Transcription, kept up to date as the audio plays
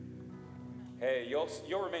Hey,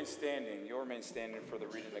 you'll remain standing. You'll remain standing for the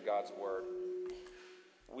reading of God's word.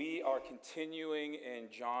 We are continuing in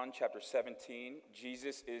John chapter 17.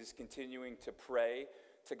 Jesus is continuing to pray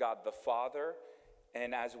to God the Father.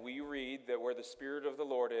 And as we read that where the Spirit of the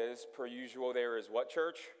Lord is, per usual, there is what,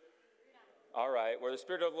 church? Freedom. All right. Where the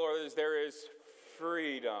Spirit of the Lord is, there is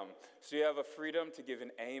freedom. So you have a freedom to give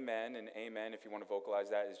an amen. And amen, if you want to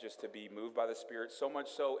vocalize that, is just to be moved by the Spirit. So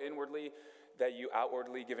much so inwardly that you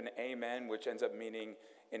outwardly give an amen, which ends up meaning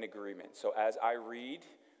an agreement. So as I read,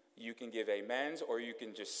 you can give amens, or you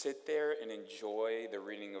can just sit there and enjoy the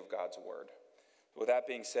reading of God's word. With that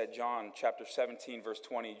being said, John chapter 17, verse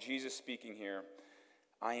 20, Jesus speaking here,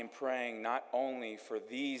 I am praying not only for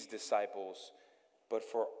these disciples, but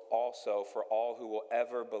also for all who will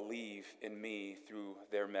ever believe in me through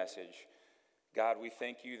their message. God, we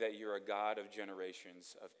thank you that you're a God of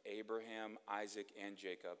generations, of Abraham, Isaac, and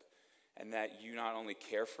Jacob. And that you not only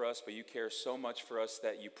care for us, but you care so much for us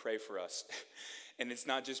that you pray for us. And it's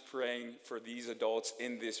not just praying for these adults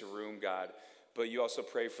in this room, God, but you also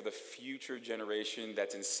pray for the future generation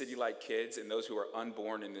that's in City Light Kids and those who are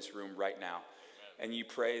unborn in this room right now. And you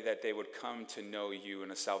pray that they would come to know you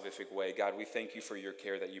in a salvific way. God, we thank you for your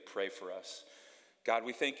care that you pray for us. God,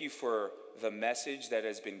 we thank you for the message that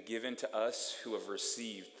has been given to us who have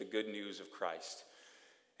received the good news of Christ.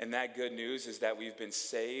 And that good news is that we've been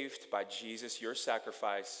saved by Jesus, your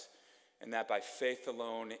sacrifice, and that by faith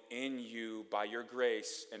alone in you, by your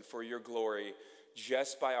grace and for your glory,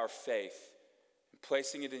 just by our faith,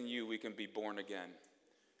 placing it in you, we can be born again.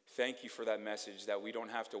 Thank you for that message that we don't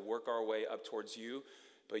have to work our way up towards you,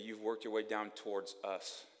 but you've worked your way down towards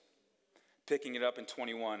us. Picking it up in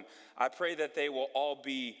 21, I pray that they will all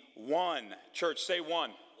be one. Church, say one. One.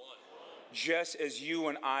 Just as you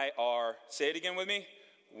and I are. Say it again with me.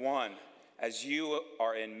 One, as you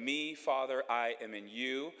are in me, Father, I am in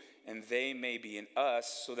you, and they may be in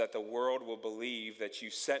us, so that the world will believe that you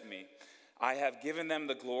sent me. I have given them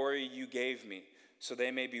the glory you gave me, so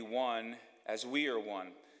they may be one as we are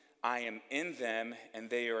one. I am in them, and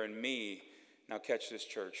they are in me. Now catch this,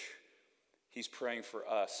 church. He's praying for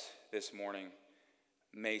us this morning.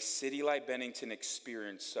 May City Light Bennington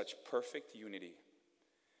experience such perfect unity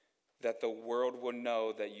that the world will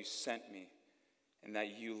know that you sent me, and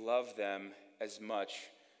that you love them as much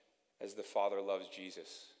as the Father loves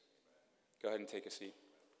Jesus. Go ahead and take a seat.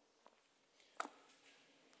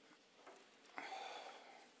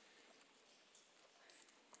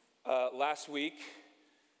 Last week,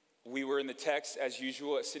 we were in the text as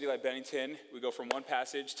usual at City Light Bennington. We go from one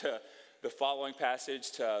passage to the following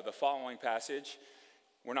passage to the following passage.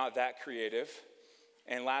 We're not that creative.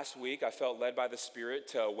 And last week, I felt led by the Spirit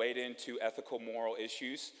to wade into ethical, moral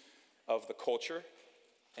issues of the culture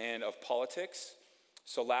and of politics.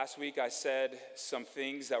 So last week I said some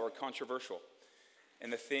things that were controversial.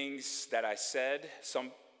 And the things that I said,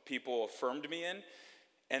 some people affirmed me in,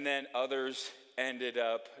 and then others ended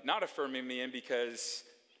up not affirming me in because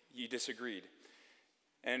you disagreed.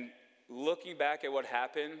 And looking back at what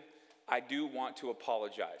happened, I do want to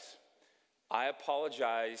apologize. I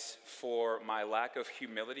apologize for my lack of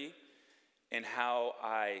humility in how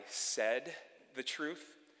I said the truth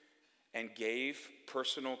and gave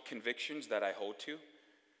personal convictions that I hold to,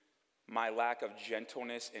 my lack of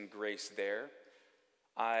gentleness and grace there.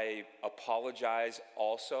 I apologize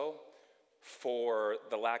also for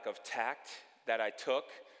the lack of tact that I took.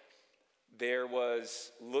 There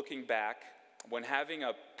was, looking back, when having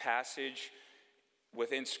a passage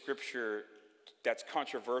within Scripture that's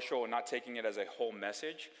controversial and not taking it as a whole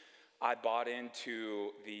message, I bought into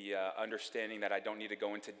the understanding that I don't need to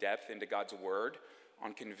go into depth into God's word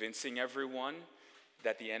on convincing everyone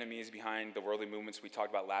that the enemy is behind the worldly movements we talked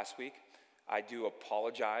about last week. I do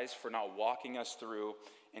apologize for not walking us through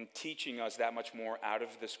and teaching us that much more out of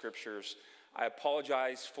the Scriptures. I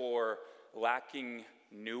apologize for lacking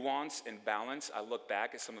nuance and balance. I look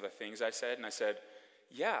back at some of the things I said, and I said,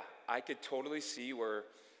 yeah, I could totally see where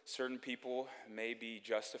certain people may be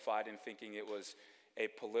justified in thinking it was a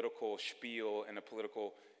political spiel and a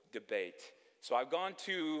political debate. So I've gone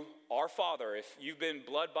to our Father. If you've been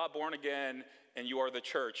blood-bought, born again, and you are the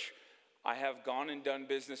church, I have gone and done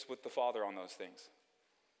business with the Father on those things.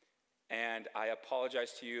 And I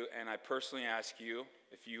apologize to you, and I personally ask you,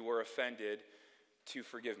 if you were offended, to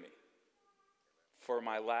forgive me. For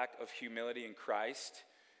my lack of humility in Christ,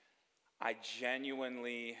 I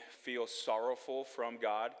genuinely feel sorrowful from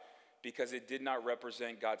God because it did not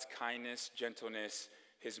represent God's kindness, gentleness,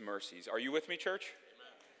 his mercies. Are you with me, church?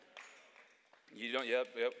 Amen. You don't? Yep.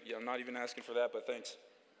 I'm not even asking for that, but thanks.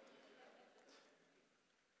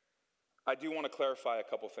 I do want to clarify a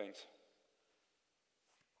couple things.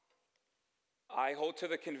 I hold to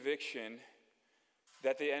the conviction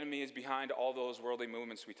that the enemy is behind all those worldly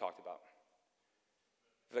movements we talked about.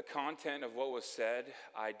 The content of what was said,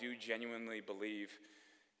 I do genuinely believe,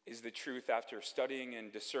 is the truth after studying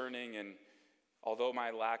and discerning, and although my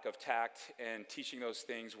lack of tact and teaching those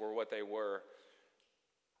things were what they were,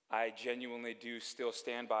 I genuinely do still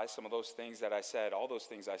stand by some of those things that I said, all those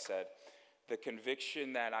things I said. The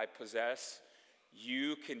conviction that I possess,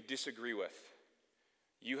 you can disagree with.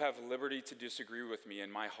 You have liberty to disagree with me,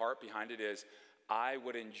 and my heart behind it is, I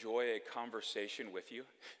would enjoy a conversation with you.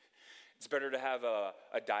 It's better to have a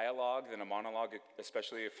dialogue than a monologue,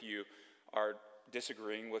 especially if you are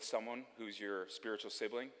disagreeing with someone who's your spiritual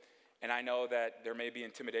sibling. And I know that there may be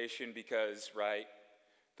intimidation because, right,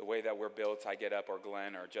 the way that we're built, I get up, or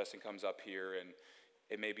Glenn or Justin comes up here, and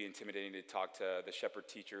it may be intimidating to talk to the shepherd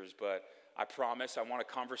teachers, but I promise I want a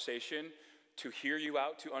conversation to hear you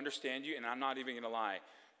out, to understand you, and I'm not even going to lie,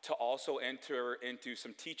 to also enter into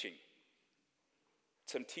some teaching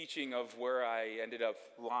of where I ended up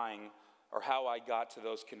lying or how I got to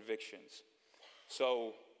those convictions.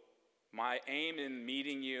 So my aim in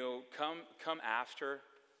meeting you, come after,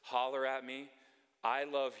 holler at me. I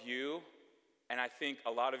love you, and I think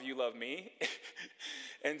a lot of you love me.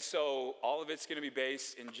 And so all of it's going to be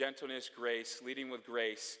based in gentleness, grace, leading with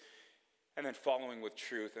grace, and then following with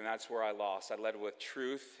truth. And that's where I lost. I led with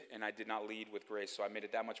truth, and I did not lead with grace. So I made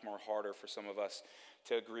it that much more harder for some of us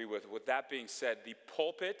to agree with. With that being said, the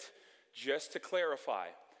pulpit, just to clarify,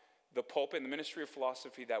 the pulpit and the ministry of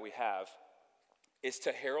philosophy that we have is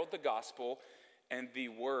to herald the gospel and the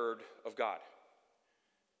word of God.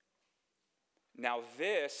 Now,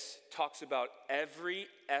 this talks about every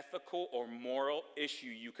ethical or moral issue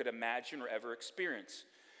you could imagine or ever experience,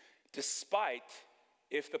 despite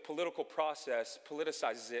if the political process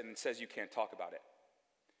politicizes it and says you can't talk about it.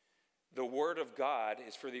 The word of God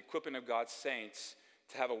is for the equipping of God's saints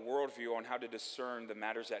to have a worldview on how to discern the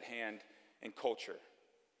matters at hand in culture.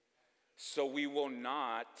 So we will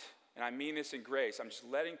not, and I mean this in grace, I'm just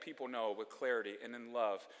letting people know with clarity and in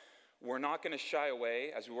love, we're not going to shy away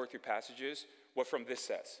as we work through passages what from this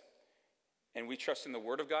says. And we trust in the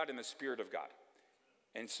word of God and the Spirit of God.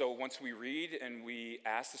 And so once we read and we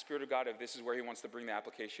ask the Spirit of God if this is where he wants to bring the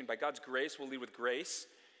application, by God's grace, we'll lead with grace,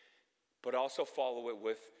 but also follow it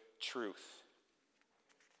with truth.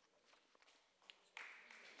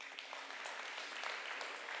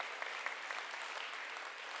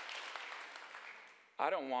 I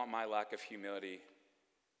don't want my lack of humility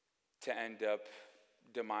to end up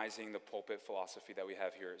demising the pulpit philosophy that we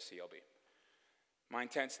have here at CLB. My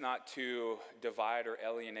intent's not to divide or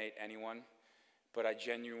alienate anyone, but I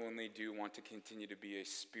genuinely do want to continue to be a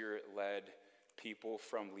Spirit-led people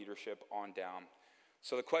from leadership on down.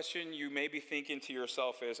 So the question you may be thinking to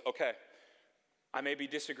yourself is, okay, I may be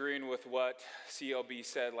disagreeing with what CLB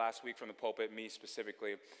said last week from the pulpit, me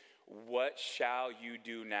specifically. What shall you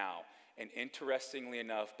do now? And interestingly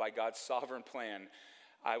enough, by God's sovereign plan,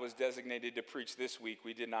 I was designated to preach this week.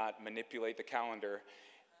 We did not manipulate the calendar.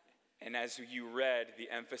 And as you read, the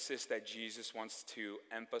emphasis that Jesus wants to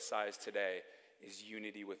emphasize today is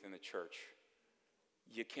unity within the church.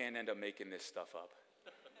 You can't end up making this stuff up.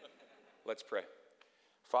 Let's pray.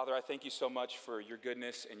 Father, I thank you so much for your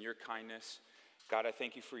goodness and your kindness. God, I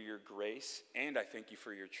thank you for your grace, and I thank you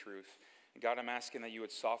for your truth. And God, I'm asking that you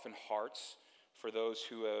would soften hearts for those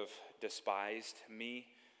who have despised me,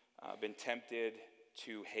 been tempted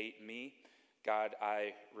to hate me. God,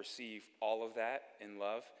 I receive all of that in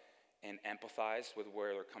love and empathize with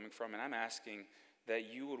where they're coming from. And I'm asking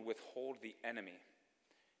that you would withhold the enemy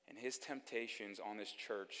and his temptations on this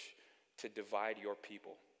church to divide your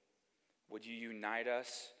people. Would you unite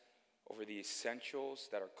us over the essentials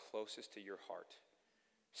that are closest to your heart?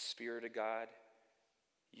 Spirit of God,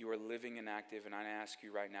 you are living and active, and I ask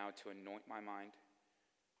you right now to anoint my mind,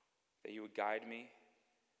 that you would guide me,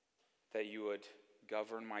 that you would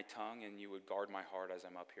govern my tongue, and you would guard my heart as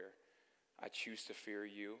I'm up here. I choose to fear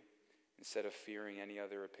you instead of fearing any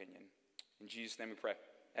other opinion. In Jesus' name we pray.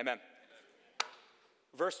 Amen.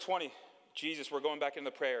 Verse 20, Jesus, we're going back into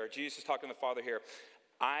the prayer. Jesus is talking to the Father here.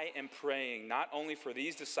 I am praying not only for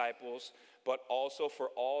these disciples, but also for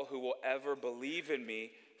all who will ever believe in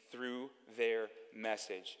me through their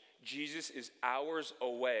message. Jesus is hours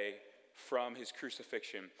away from his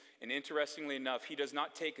crucifixion. And interestingly enough, he does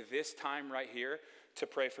not take this time right here to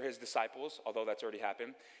pray for his disciples, although that's already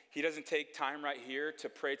happened. He doesn't take time right here to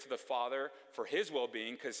pray to the Father for his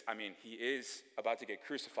well-being, because, he is about to get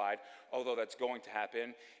crucified, although that's going to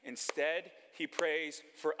happen. Instead, he prays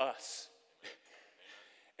for us.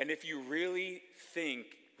 And if you really think,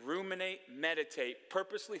 ruminate, meditate,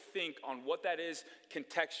 purposely think on what that is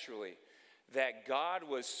contextually, that God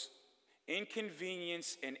was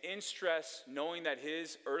inconvenienced and in stress, knowing that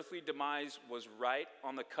his earthly demise was right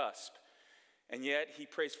on the cusp. And yet he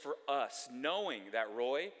prays for us, knowing that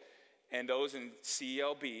Roy and those in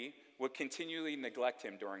CLB would continually neglect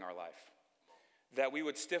him during our life. That we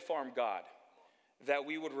would stiff-arm God. That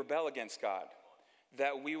we would rebel against God.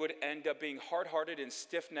 That we would end up being hard-hearted and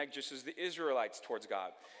stiff-necked just as the Israelites towards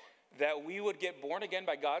God. That we would get born again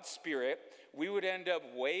by God's Spirit. We would end up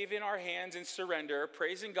waving our hands in surrender,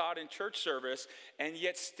 praising God in church service, and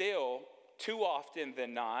yet still, too often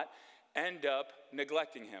than not, end up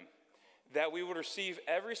neglecting him. That we would receive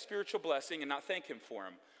every spiritual blessing and not thank him for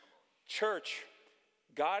him. Church,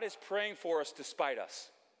 God is praying for us despite us.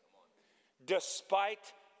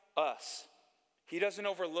 Despite us. He doesn't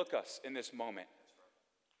overlook us in this moment.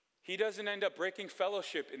 He doesn't end up breaking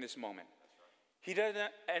fellowship in this moment. He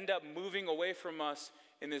doesn't end up moving away from us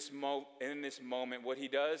in this moment. What he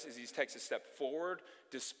does is he takes a step forward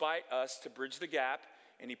despite us to bridge the gap,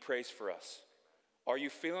 and he prays for us. Are you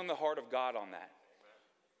feeling the heart of God on that?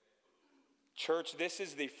 Church, this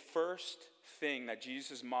is the first thing that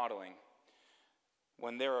Jesus is modeling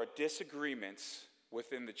when there are disagreements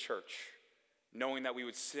within the church, knowing that we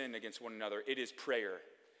would sin against one another. It is prayer.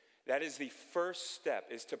 That is the first step,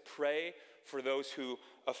 is to pray for those who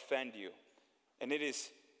offend you. And it is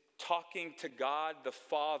talking to God the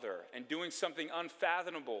Father and doing something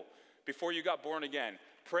unfathomable before you got born again.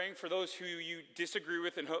 Praying for those who you disagree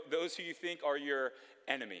with and those who you think are your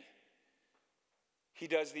enemy. He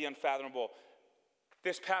does the unfathomable.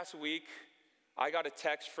 This past week, I got a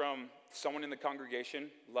text from someone in the congregation,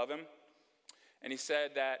 love him, and he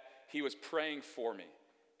said that he was praying for me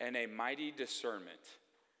and a mighty discernment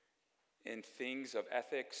in things of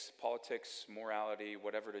ethics, politics, morality,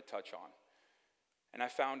 whatever to touch on. And I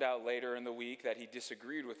found out later in the week that he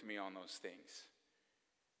disagreed with me on those things.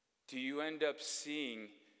 Do you end up seeing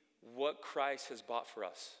what Christ has bought for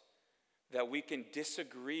us? That we can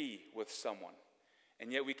disagree with someone,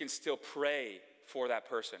 and yet we can still pray for that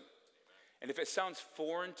person. And if it sounds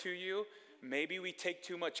foreign to you, maybe we take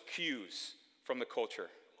too much cues from the culture.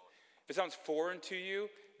 If it sounds foreign to you,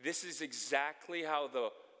 this is exactly how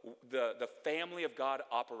the family of God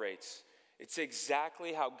operates. It's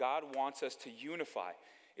exactly how God wants us to unify.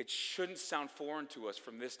 It shouldn't sound foreign to us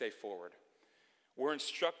from this day forward. We're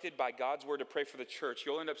instructed by God's word to pray for the church.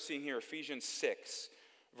 You'll end up seeing here Ephesians 6,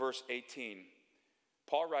 verse 18.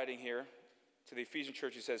 Paul writing here to the Ephesian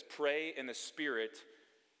church, he says, pray in the Spirit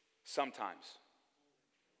sometimes.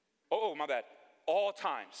 Oh, my bad. All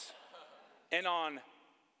times. And on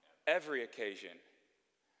every occasion.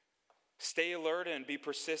 Stay alert and be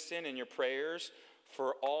persistent in your prayers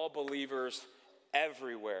for all believers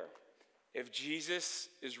everywhere. If Jesus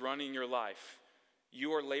is running your life,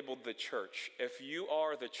 you are labeled the church. If you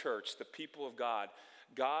are the church, the people of God,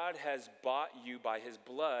 God has bought you by his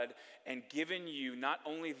blood and given you not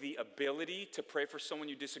only the ability to pray for someone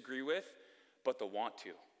you disagree with, but the want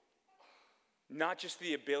to. Not just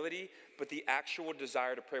the ability, but the actual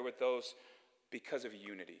desire to pray with those because of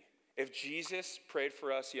unity. If Jesus prayed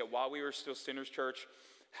for us, yet while we were still sinners, church,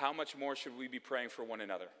 how much more should we be praying for one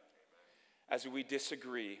another as we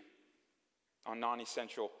disagree on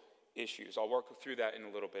non-essential issues? I'll work through that in a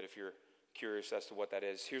little bit if you're curious as to what that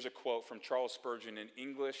is. Here's a quote from Charles Spurgeon, an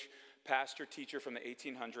English pastor teacher from the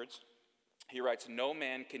 1800s. He writes, "No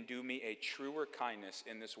man can do me a truer kindness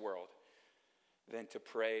in this world than to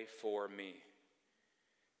pray for me."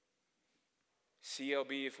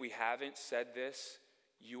 CLB, if we haven't said this,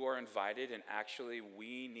 you are invited, and actually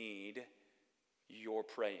we need your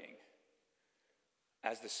praying.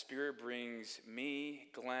 As the Spirit brings me,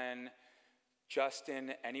 Glenn,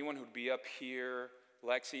 Justin, anyone who'd be up here,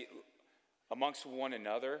 Lexi, amongst one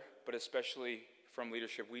another, but especially from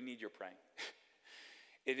leadership, we need your praying.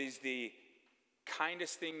 It is the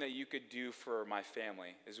kindest thing that you could do for my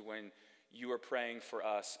family is when you are praying for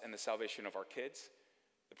us and the salvation of our kids,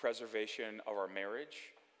 the preservation of our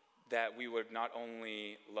marriage, that we would not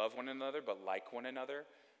only love one another, but like one another,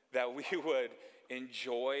 that we would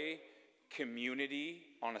enjoy community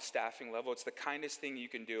on a staffing level. It's the kindest thing you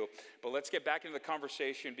can do. But let's get back into the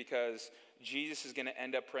conversation because Jesus is going to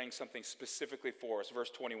end up praying something specifically for us. Verse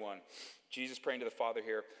 21, Jesus praying to the Father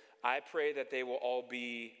here, "I pray that they will all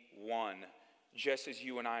be one, just as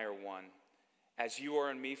you and I are one. As you are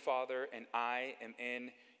in me, Father, and I am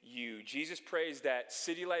in you." Jesus prays that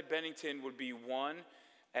City Light Bennington would be one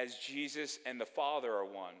as Jesus and the Father are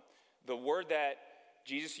one. The word that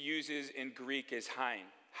Jesus uses in Greek is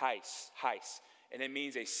heis, and it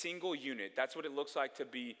means a single unit. That's what it looks like to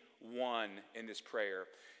be one in this prayer.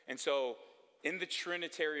 And so In the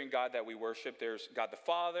Trinitarian God that we worship, there's God the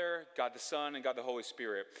Father, God the Son, and God the Holy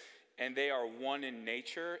Spirit. And they are one in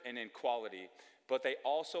nature and in quality. But they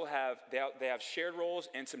also have shared roles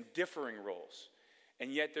and some differing roles.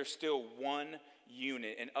 And yet they're still one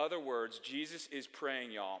unit. In other words, Jesus is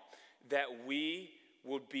praying, y'all, that we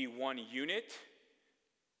would be one unit,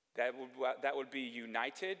 that would be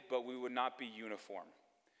united, but we would not be uniform.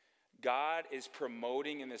 God is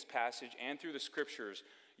promoting in this passage and through the scriptures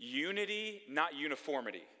unity, not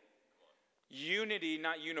uniformity. Unity,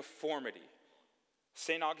 not uniformity.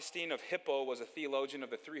 St. Augustine of Hippo was a theologian of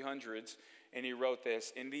the 300s, and he wrote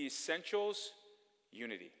this: in the essentials,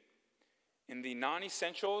 unity. In the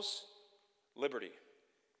non-essentials, liberty.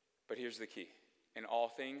 But here's the key: in all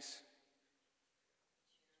things,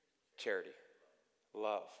 charity,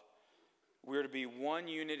 love. We're to be one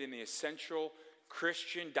unit in the essential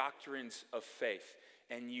Christian doctrines of faith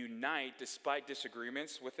and unite despite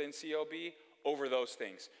disagreements within COB over those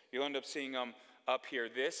things. You'll end up seeing them up here.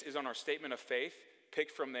 This is on our statement of faith,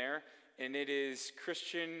 picked from there, and it is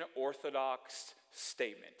Christian Orthodox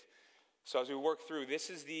statement. So as we work through, this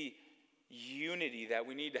is the unity that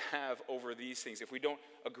we need to have over these things. If we don't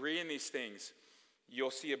agree in these things,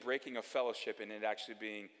 you'll see a breaking of fellowship and it actually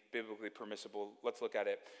being biblically permissible. Let's look at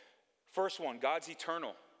it. First one, God's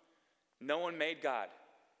eternal. No one made God.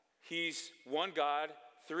 He's one God,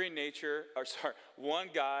 one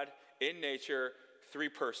God in nature, three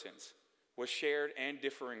persons, with shared and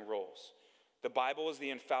differing roles. The Bible is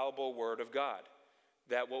the infallible word of God.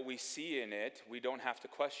 That what we see in it, we don't have to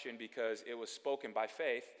question because it was spoken by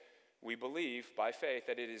faith. We believe by faith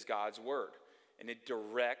that it is God's word, and it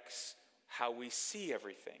directs how we see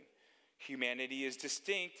everything. Humanity is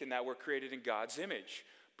distinct in that we're created in God's image,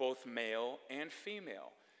 both male and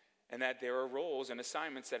female, and that there are roles and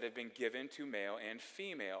assignments that have been given to male and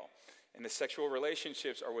female, and the sexual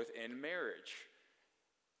relationships are within marriage.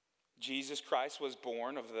 Jesus Christ was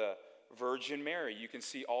born of the Virgin Mary. You can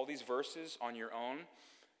see all these verses on your own.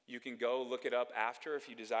 You can go look it up after if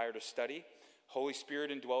you desire to study. Holy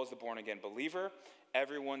Spirit indwells the born-again believer.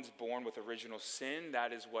 Everyone's born with original sin.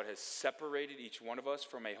 That is what has separated each one of us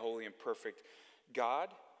from a holy and perfect God.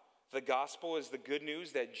 The gospel is the good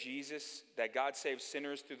news that God saves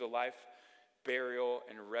sinners through the life, burial,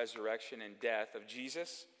 and resurrection and death of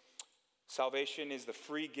Jesus. Salvation is the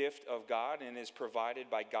free gift of God and is provided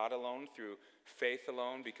by God alone through faith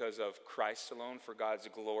alone, because of Christ alone, for God's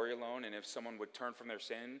glory alone. And if someone would turn from their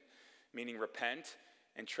sin, meaning repent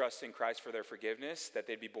and trust in Christ for their forgiveness, that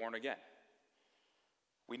they'd be born again.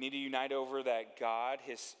 We need to unite over that God,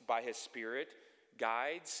 by his Spirit,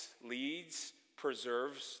 guides, leads,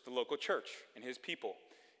 preserves the local church and his people.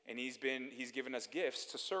 And he's given us gifts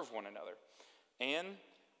to serve one another. And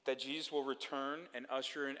that Jesus will return and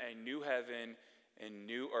usher in a new heaven and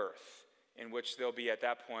new earth, in which there'll be at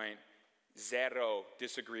that point zero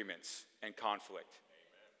disagreements and conflict.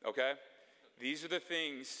 Amen. Okay? These are the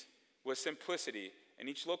things with simplicity, and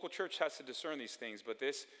each local church has to discern these things, but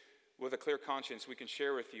this, with a clear conscience, we can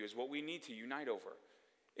share with you is what we need to unite over.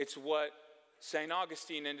 It's what St.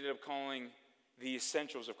 Augustine ended up calling the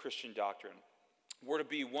essentials of Christian doctrine. We're to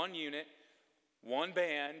be one unit, one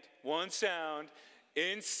band, one sound,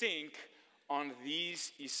 in sync on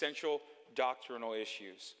these essential doctrinal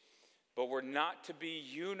issues. But we're not to be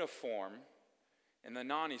uniform in the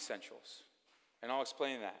non-essentials. And I'll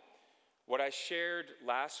explain that. What I shared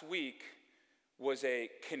last week was a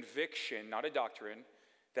conviction, not a doctrine,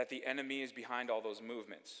 that the enemy is behind all those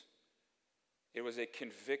movements. It was a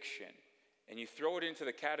conviction. And you throw it into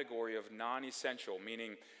the category of non-essential,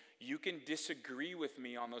 meaning you can disagree with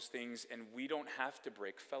me on those things and we don't have to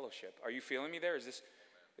break fellowship. Are you feeling me there? Is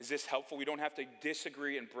this helpful? We don't have to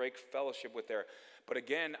disagree and break fellowship with there. But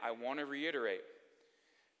again, I want to reiterate,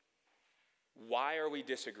 why are we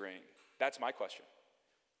disagreeing? That's my question.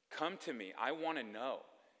 Come to me. I want to know.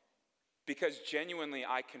 Because genuinely,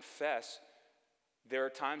 I confess, there are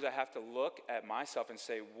times I have to look at myself and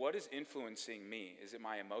say, what is influencing me? Is it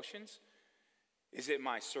my emotions? Is it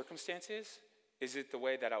my circumstances? Is it the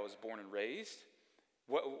way that I was born and raised?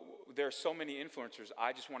 There are so many influencers.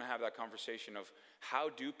 I just want to have that conversation of how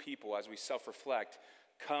do people, as we self-reflect,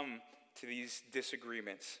 come to these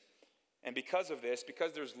disagreements. And because of this,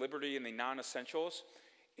 because there's liberty in the non-essentials,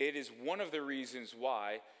 it is one of the reasons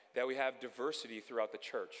why that we have diversity throughout the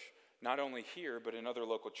church, not only here, but in other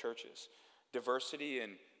local churches. Diversity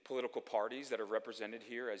in political parties that are represented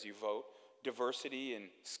here as you vote. Diversity in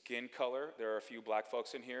skin color. There are a few black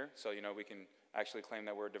folks in here, so we can actually claim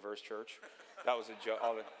that we're a diverse church. That was a joke.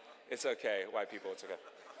 It's okay, white people, it's okay.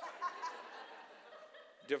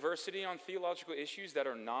 Diversity on theological issues that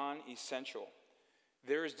are non-essential.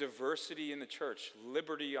 There is diversity in the church,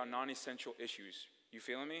 liberty on non-essential issues. You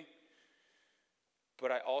feeling me?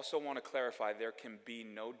 But I also want to clarify, there can be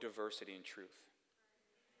no diversity in truth.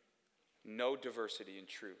 No diversity in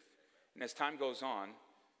truth. And as time goes on,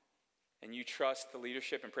 and you trust the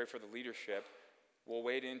leadership and pray for the leadership, we'll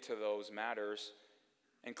wade into those matters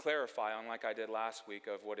and clarify, unlike I did last week,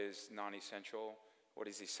 of what is non-essential, what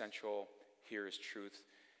is essential, here is truth.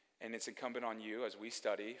 And it's incumbent on you as we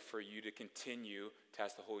study for you to continue to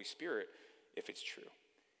ask the Holy Spirit if it's true.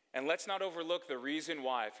 And let's not overlook the reason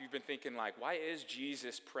why. If you've been thinking like, why is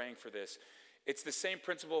Jesus praying for this? It's the same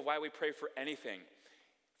principle of why we pray for anything.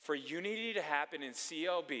 For unity to happen in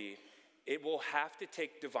CLB, it will have to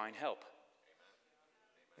take divine help.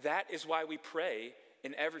 That is why we pray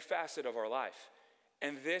in every facet of our life.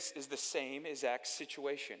 And this is the same exact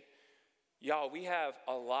situation. Y'all, we have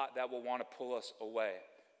a lot that will want to pull us away.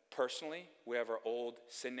 Personally, we have our old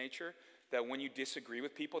sin nature that when you disagree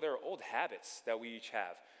with people, there are old habits that we each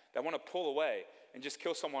have that want to pull away and just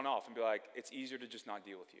kill someone off and be like, it's easier to just not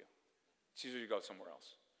deal with you. It's easier to go somewhere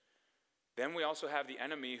else. Then we also have the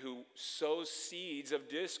enemy who sows seeds of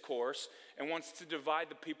discourse and wants to divide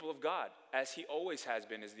the people of God, as he always has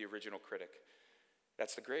been as the original critic.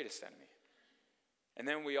 That's the greatest enemy. And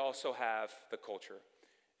then we also have the culture.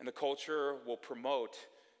 And the culture will promote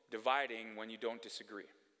dividing when you don't disagree.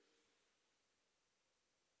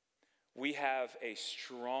 We have a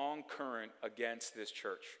strong current against this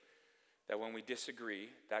church that when we disagree,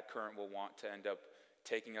 that current will want to end up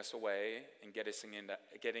taking us away and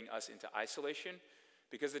getting us into isolation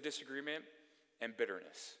because of disagreement and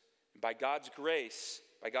bitterness. By God's grace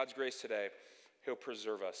today, he'll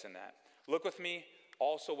preserve us in that. Look with me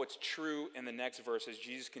also what's true in the next verses.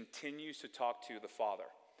 Jesus continues to talk to the Father.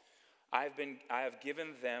 I have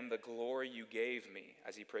given them the glory you gave me,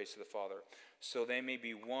 as he prays to the Father, so they may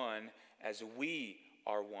be one as we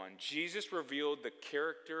are one. Jesus revealed the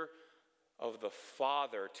character of the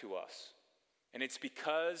Father to us. And it's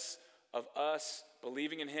because of us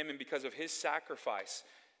believing in him and because of his sacrifice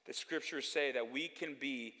that scriptures say that we can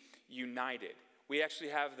be united. We actually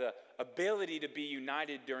have the ability to be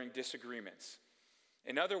united during disagreements.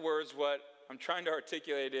 In other words, what I'm trying to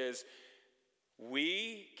articulate is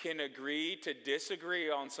we can agree to disagree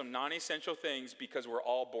on some non-essential things because we're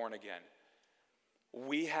all born again.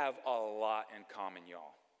 We have a lot in common,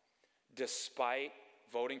 y'all. Despite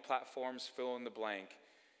voting platforms fill in the blank,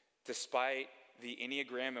 despite the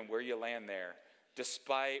Enneagram and where you land there,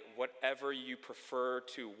 despite whatever you prefer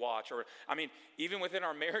to watch, even within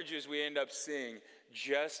our marriages, we end up seeing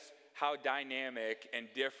just how dynamic and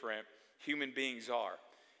different human beings are.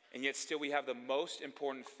 And yet still we have the most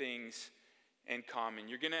important things in common.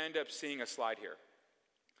 You're going to end up seeing a slide here.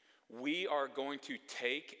 We are going to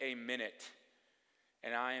take a minute,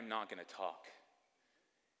 and I am not going to talk.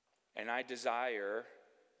 And I desire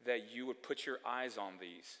that you would put your eyes on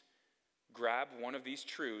these. Grab one of these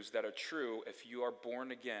truths that are true if you are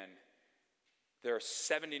born again. There are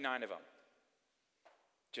 79 of them.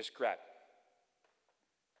 Just grab.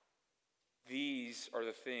 These are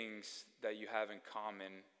the things that you have in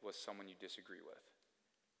common with someone you disagree with.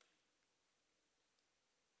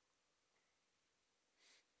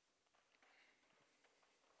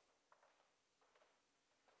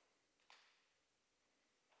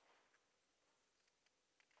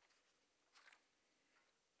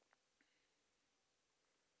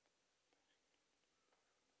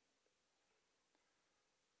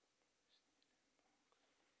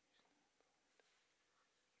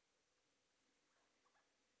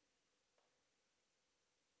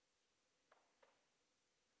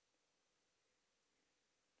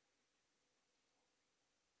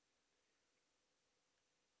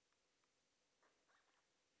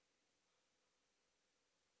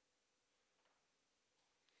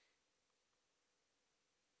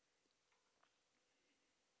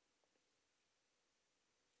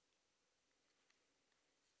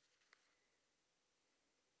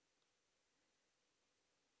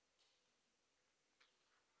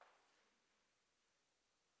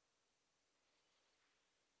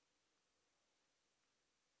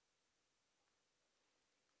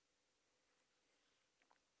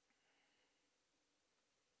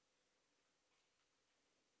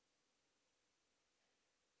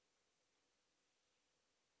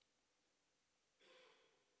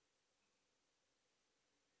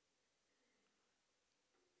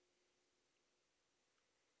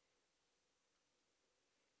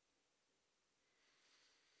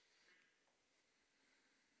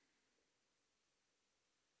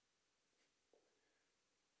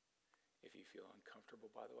 If you feel uncomfortable,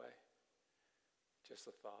 by the way, just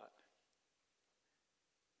a thought.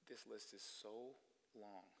 This list is so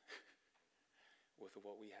long with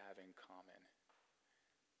what we have in common.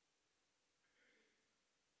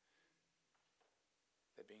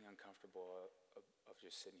 That being uncomfortable of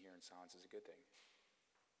just sitting here in silence is a good thing.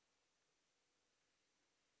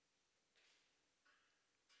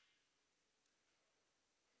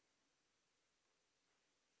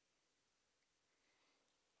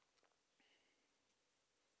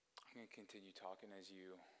 I'm going to continue talking as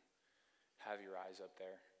you have your eyes up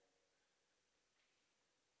there.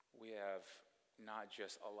 We have not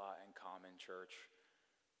just a lot in common, church.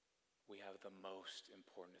 We have the most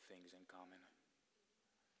important things in common,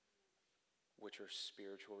 which are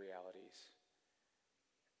spiritual realities.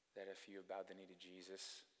 That if you have bowed the knee to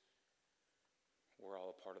Jesus, we're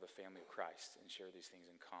all a part of the family of Christ and share these things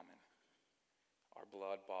in common. Our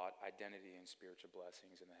blood-bought identity and spiritual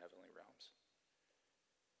blessings in the heavenly realms.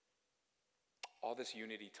 All this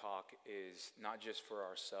unity talk is not just for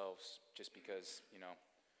ourselves, just because,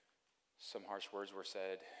 some harsh words were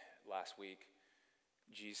said last week.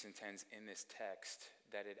 Jesus intends in this text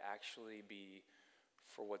that it actually be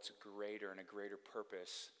for what's greater and a greater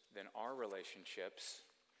purpose than our relationships,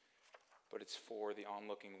 but it's for the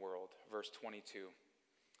onlooking world. Verse 22,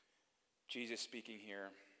 Jesus speaking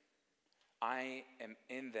here, I am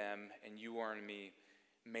in them and you are in me.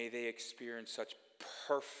 May they experience such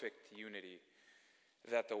perfect unity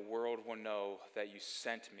that the world will know that you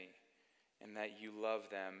sent me and that you love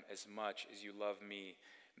them as much as you love me.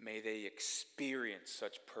 May they experience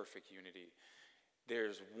such perfect unity.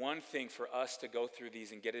 There's one thing for us to go through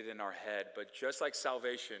these and get it in our head, but just like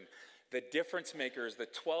salvation, the difference maker is the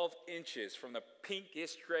 12 inches from the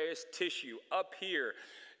pinkish, grayest tissue up here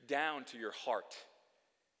down to your heart,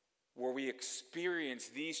 where we experience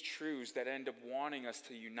these truths that end up wanting us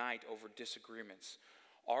to unite over disagreements.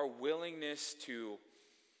 Our willingness to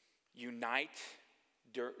unite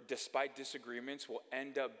despite disagreements will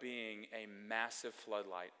end up being a massive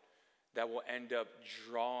floodlight that will end up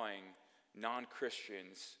drawing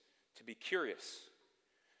non-Christians to be curious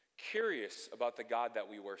about the God that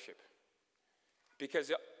we worship.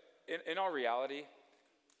 Because in our reality,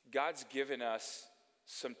 God's given us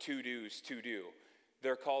some to-dos to do.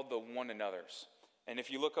 They're called the one another's. And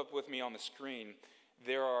if you look up with me on the screen,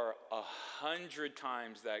 there are 100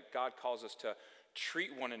 times that God calls us to treat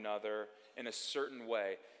one another in a certain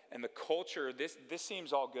way. And the culture, this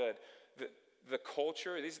seems all good. The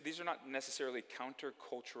culture, these are not necessarily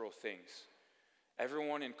countercultural things.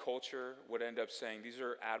 Everyone in culture would end up saying, these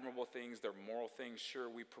are admirable things, they're moral things. Sure,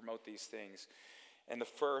 we promote these things. And the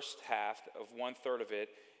first half of 1/3 of it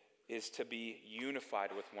is to be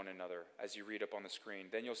unified with one another, as you read up on the screen.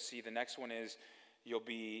 Then you'll see the next one is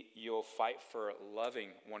you'll fight for loving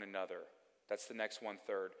one another. That's the next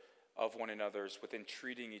 1/3 of one another's within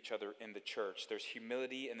treating each other in the church. There's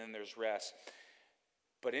humility and then there's rest.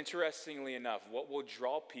 But interestingly enough, what will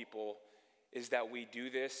draw people is that we do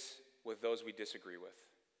this with those we disagree with.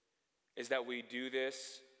 Is that we do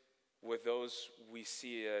this with those we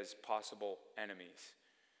see as possible enemies.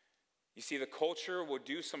 You see, the culture will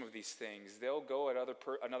do some of these things. They'll go at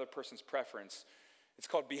another person's preference. It's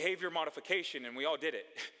called behavior modification, and we all did it.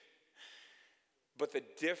 But the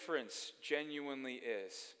difference genuinely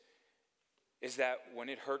is that when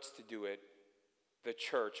it hurts to do it, the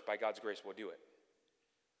church, by God's grace, will do it.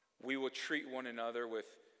 We will treat one another with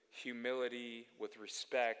humility, with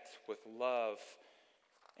respect, with love,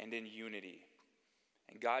 and in unity.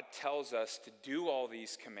 And God tells us to do all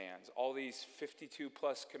these commands, all these 52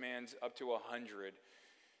 plus commands up to 100,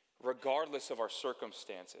 regardless of our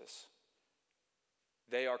circumstances.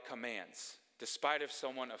 They are commands, despite if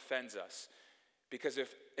someone offends us. Because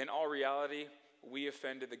if, in all reality, we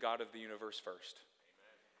offended the God of the universe first.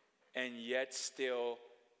 Amen. And yet still,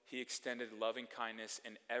 he extended loving kindness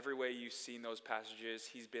in every way you've seen those passages.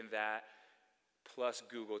 He's been that plus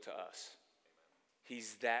Google to us.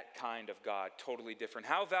 He's that kind of God, totally different.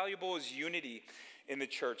 How valuable is unity in the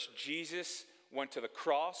church? Jesus went to the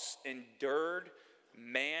cross, endured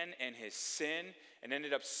man and his sin, and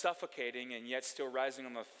ended up suffocating and yet still rising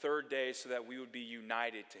on the third day so that we would be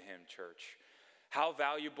united to him, church. How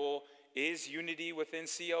valuable is unity within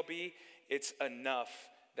CLB? It's enough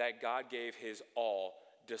that God gave his all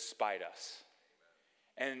despite us.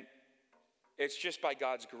 And it's just by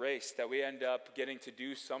God's grace that we end up getting to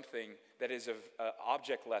do something that is an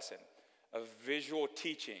object lesson, a visual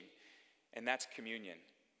teaching, and that's communion.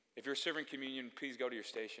 If you're serving communion, please go to your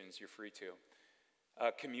stations. You're free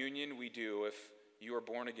to. Communion we do if you are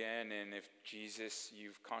born again and if Jesus,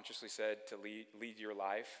 you've consciously said to lead your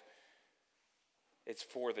life. It's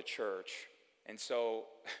for the church. And so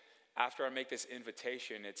after I make this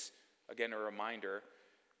invitation, it's, again, a reminder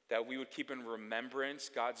that we would keep in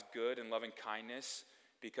remembrance God's good and loving kindness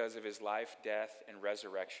because of his life, death, and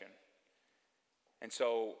resurrection. And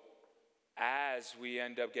so as we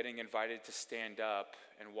end up getting invited to stand up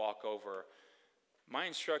and walk over, my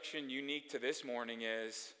instruction unique to this morning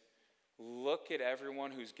is look at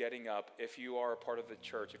everyone who's getting up, if you are a part of the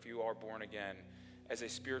church, if you are born again, as a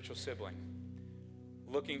spiritual sibling,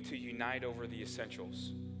 looking to unite over the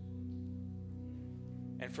essentials.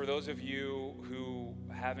 And for those of you who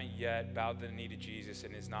haven't yet bowed the knee to Jesus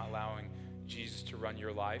and is not allowing Jesus to run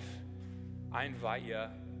your life, I invite you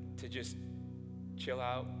to just chill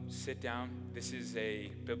out, sit down. This is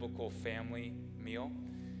a biblical family meal.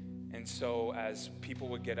 And so as people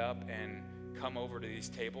would get up and come over to these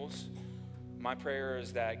tables, my prayer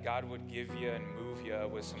is that God would give you and move you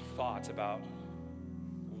with some thoughts about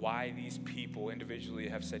why these people individually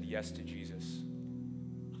have said yes to Jesus.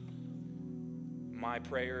 My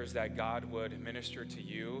prayer is that God would minister to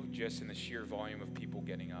you just in the sheer volume of people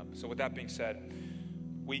getting up. So with that being said,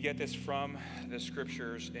 we get this from the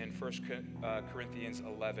scriptures in 1 Corinthians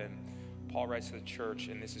 11. Paul writes to the church,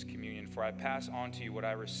 and this is communion. For I pass on to you what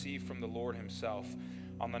I received from the Lord himself.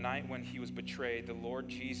 On the night when he was betrayed, the Lord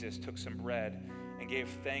Jesus took some bread and gave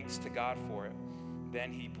thanks to God for it.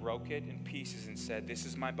 Then he broke it in pieces and said, "This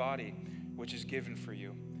is my body, which is given for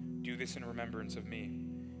you. Do this in remembrance of me."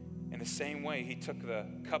 In the same way, he took the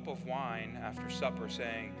cup of wine after supper,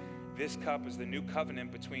 saying, "This cup is the new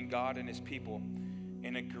covenant between God and his people,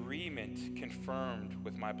 an agreement confirmed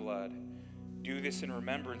with my blood. Do this in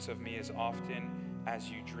remembrance of me as often as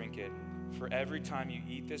you drink it. For every time you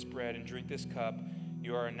eat this bread and drink this cup,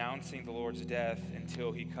 you are announcing the Lord's death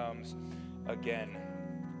until he comes again."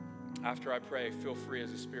 After I pray, feel free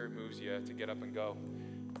as the Spirit moves you to get up and go.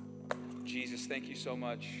 Jesus, thank you so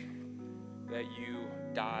much that you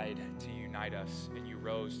died to unite us and you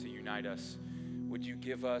rose to unite us. Would you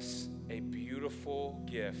give us a beautiful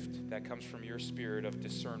gift that comes from your Spirit of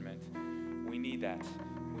discernment? We need that.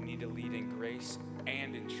 We need to lead in grace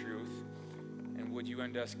and in truth. And would you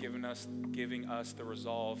end us giving us the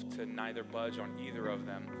resolve to neither budge on either of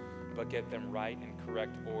them, but get them right in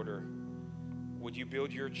correct order? Would you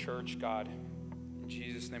build your church, God? In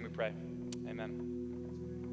Jesus' name we pray. Amen.